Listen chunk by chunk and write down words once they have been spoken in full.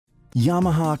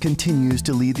Yamaha continues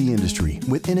to lead the industry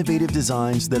with innovative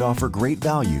designs that offer great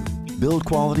value, build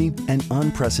quality, and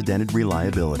unprecedented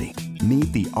reliability.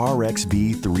 Meet the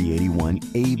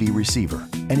RX-V381 AV receiver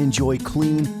and enjoy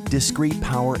clean, discrete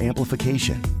power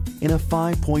amplification in a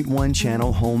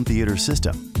 5.1-channel home theater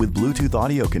system with Bluetooth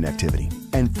audio connectivity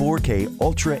and 4K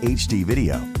Ultra HD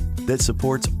video that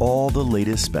supports all the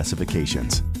latest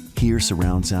specifications. Hear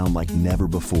surround sound like never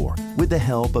before with the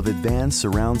help of advanced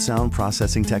surround sound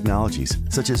processing technologies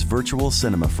such as Virtual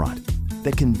Cinema Front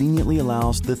that conveniently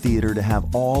allows the theater to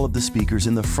have all of the speakers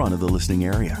in the front of the listening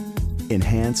area.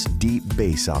 Enhance deep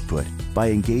bass output by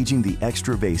engaging the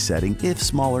extra bass setting if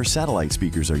smaller satellite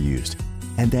speakers are used,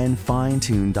 and then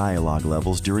fine-tune dialogue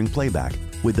levels during playback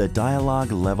with the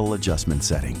dialogue level adjustment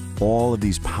setting. All of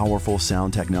these powerful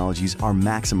sound technologies are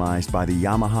maximized by the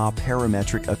Yamaha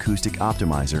Parametric Acoustic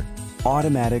Optimizer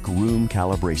automatic room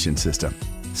calibration system.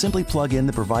 Simply plug in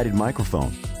the provided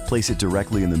microphone, place it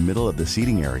directly in the middle of the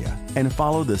seating area, and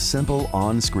follow the simple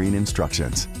on-screen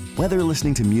instructions. Whether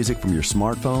listening to music from your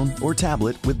smartphone or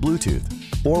tablet with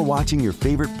Bluetooth, or watching your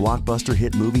favorite blockbuster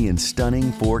hit movie in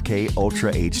stunning 4K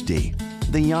Ultra HD,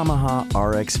 the Yamaha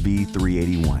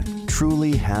RX-V381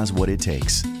 truly has what it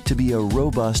takes to be a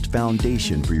robust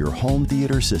foundation for your home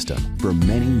theater system for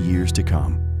many years to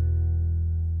come.